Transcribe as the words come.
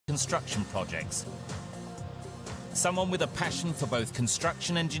construction projects. Someone with a passion for both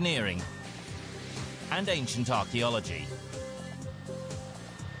construction engineering and ancient archaeology.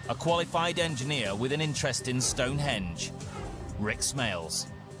 A qualified engineer with an interest in Stonehenge, Rick Smales.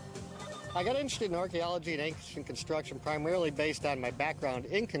 I got interested in archaeology and ancient construction primarily based on my background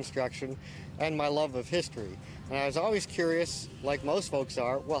in construction and my love of history. And I was always curious, like most folks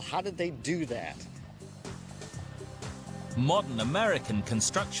are, well, how did they do that? Modern American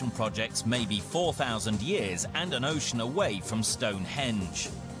construction projects may be 4,000 years and an ocean away from Stonehenge.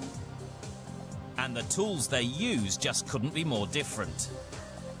 And the tools they use just couldn't be more different.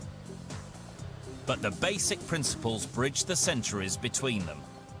 But the basic principles bridge the centuries between them.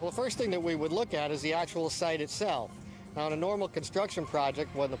 Well, the first thing that we would look at is the actual site itself. Now, in a normal construction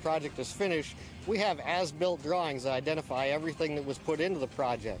project, when the project is finished, we have as-built drawings that identify everything that was put into the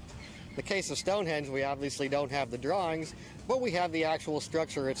project. In the case of Stonehenge, we obviously don't have the drawings, but we have the actual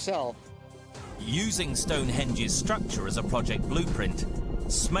structure itself. Using Stonehenge's structure as a project blueprint,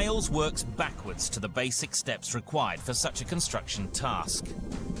 Smales works backwards to the basic steps required for such a construction task.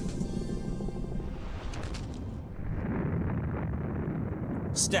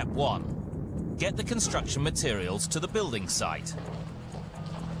 Step 1. Get the construction materials to the building site.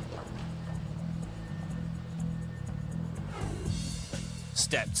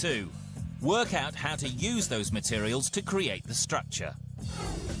 Step 2. Work out how to use those materials to create the structure.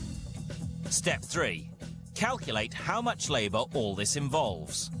 Step 3. Calculate how much labour all this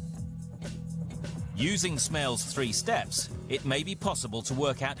involves. Using Smales' 3 steps, it may be possible to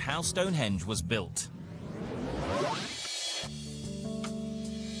work out how Stonehenge was built.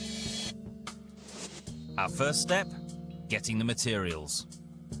 Our first step, getting the materials.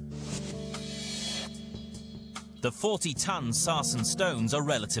 The 40-ton sarsen stones are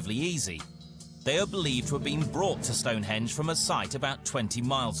relatively easy. They are believed to have been brought to Stonehenge from a site about 20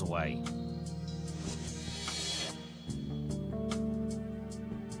 miles away.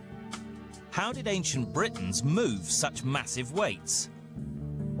 How did ancient Britons move such massive weights?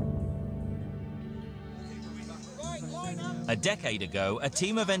 A decade ago, a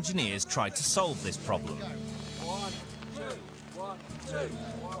team of engineers tried to solve this problem.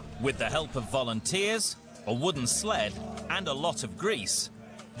 With the help of volunteers, a wooden sled, and a lot of grease,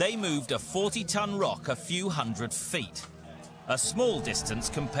 they moved a 40-ton rock a few hundred feet, a small distance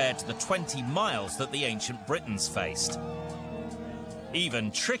compared to the 20 miles that the ancient Britons faced.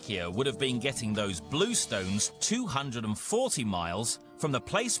 Even trickier would have been getting those blue stones 240 miles from the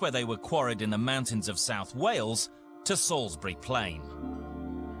place where they were quarried in the mountains of South Wales to Salisbury Plain.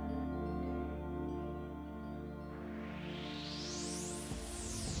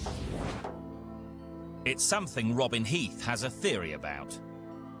 It's something Robin Heath has a theory about.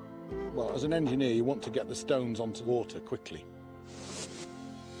 Well, as an engineer, you want to get the stones onto water quickly.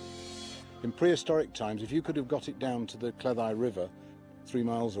 In prehistoric times, if you could have got it down to the Cleddau River, 3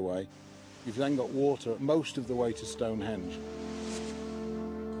 miles away, you've then got water most of the way to Stonehenge.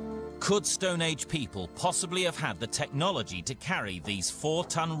 Could Stone Age people possibly have had the technology to carry these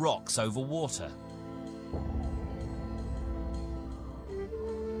 4-ton rocks over water?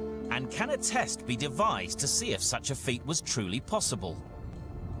 And can a test be devised to see if such a feat was truly possible?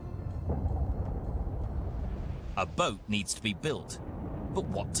 A boat needs to be built, but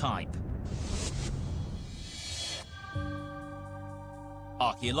what type?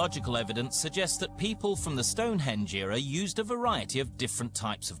 Archaeological evidence suggests that people from the Stonehenge era used a variety of different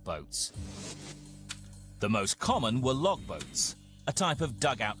types of boats. The most common were log boats, a type of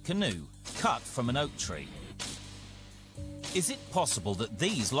dugout canoe cut from an oak tree. Is it possible that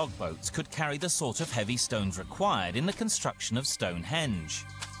these log boats could carry the sort of heavy stones required in the construction of Stonehenge?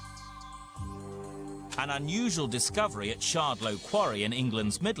 An unusual discovery at Shardlow Quarry in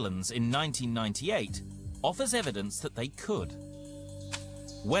England's Midlands in 1998 offers evidence that they could.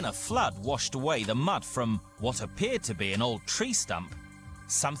 When a flood washed away the mud from what appeared to be an old tree stump,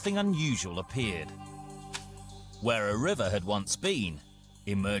 something unusual appeared. Where a river had once been,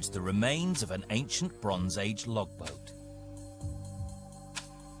 emerged the remains of an ancient Bronze Age logboat.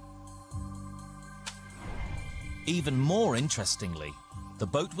 Even more interestingly, the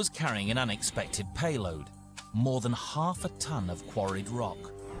boat was carrying an unexpected payload, more than half a ton of quarried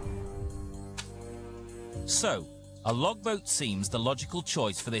rock. So, a logboat seems the logical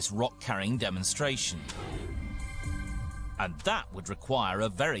choice for this rock-carrying demonstration. And that would require a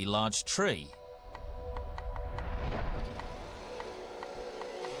very large tree.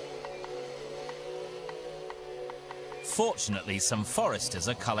 Fortunately, some foresters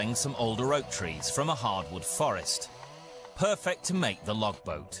are culling some older oak trees from a hardwood forest, perfect to make the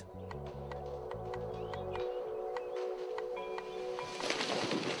logboat.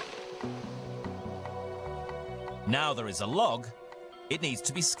 Now there is a log, it needs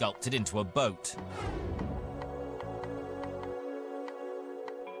to be sculpted into a boat.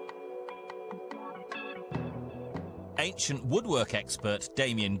 Ancient woodwork expert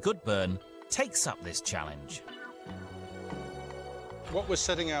Damien Goodburn takes up this challenge. What we're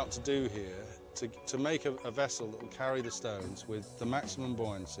setting out to do here, to make a vessel that will carry the stones with the maximum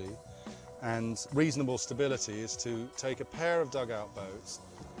buoyancy and reasonable stability, is to take a pair of dugout boats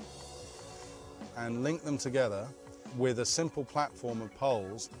and link them together with a simple platform of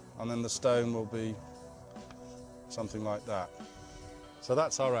poles, and then the stone will be something like that. So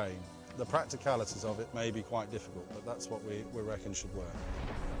that's our aim. The practicalities of it may be quite difficult, but that's what we reckon should work.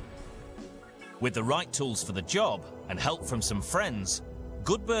 With the right tools for the job and help from some friends,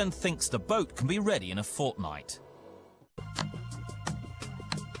 Goodburn thinks the boat can be ready in a fortnight.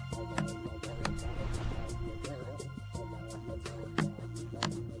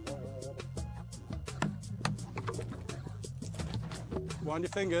 Wind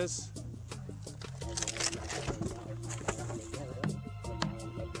your fingers.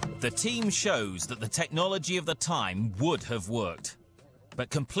 The team shows that the technology of the time would have worked. But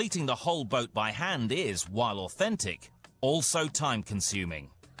completing the whole boat by hand is, while authentic, also time-consuming.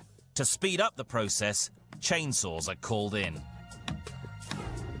 To speed up the process, chainsaws are called in.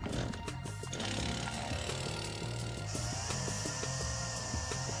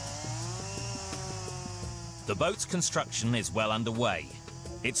 The boat's construction is well underway.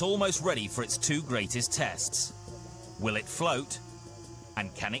 It's almost ready for its two greatest tests. Will it float?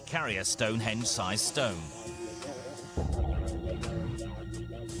 And can it carry a Stonehenge-sized stone?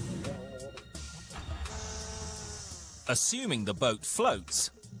 Assuming the boat floats,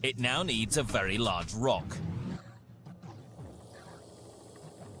 it now needs a very large rock.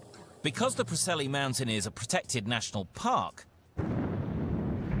 Because the Preseli Mountain is a protected national park,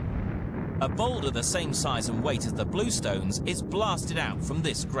 a boulder the same size and weight as the bluestones is blasted out from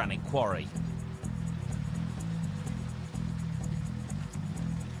this granite quarry.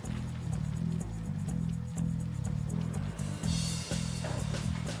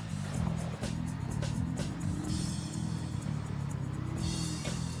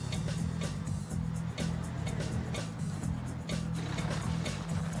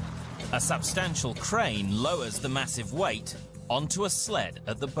 A substantial crane lowers the massive weight onto a sled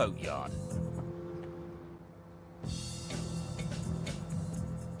at the boatyard.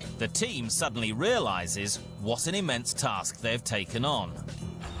 The team suddenly realizes what an immense task they've taken on.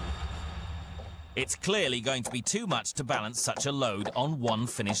 It's clearly going to be too much to balance such a load on one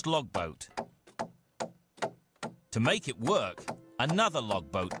finished logboat. To make it work, another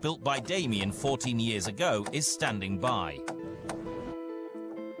logboat built by Damien 14 years ago is standing by.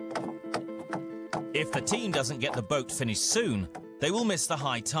 If the team doesn't get the boat finished soon, they will miss the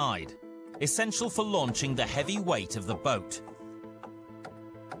high tide, essential for launching the heavy weight of the boat.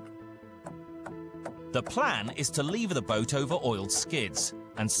 The plan is to lever the boat over oiled skids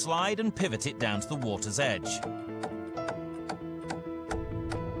and slide and pivot it down to the water's edge.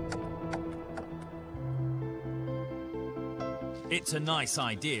 It's a nice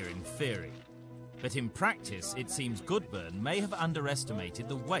idea in theory, but in practice it seems Goodburn may have underestimated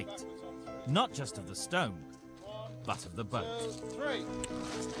the weight, not just of the stone, but of the boat. 1, 2, 3.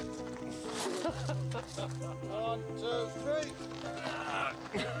 1, 2,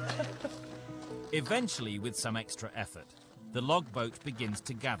 3. Eventually, with some extra effort, the logboat begins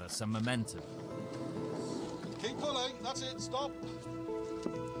to gather some momentum. Keep pulling, that's it, stop.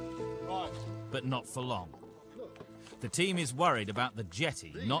 Right. But not for long. The team is worried about the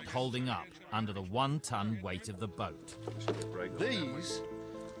jetty not holding up under the 1-ton weight of the boat. These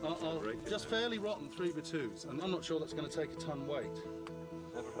are just fairly rotten 3x2s, and I'm not sure that's going to take a ton weight.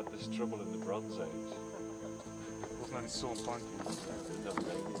 Never had this trouble in the Bronze Age. Wasn't any sore funky.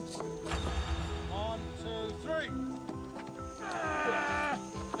 1, 2, 3.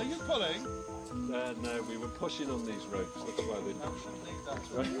 Are you pulling? No, we were pushing on these ropes. That's why they.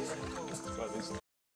 That's why these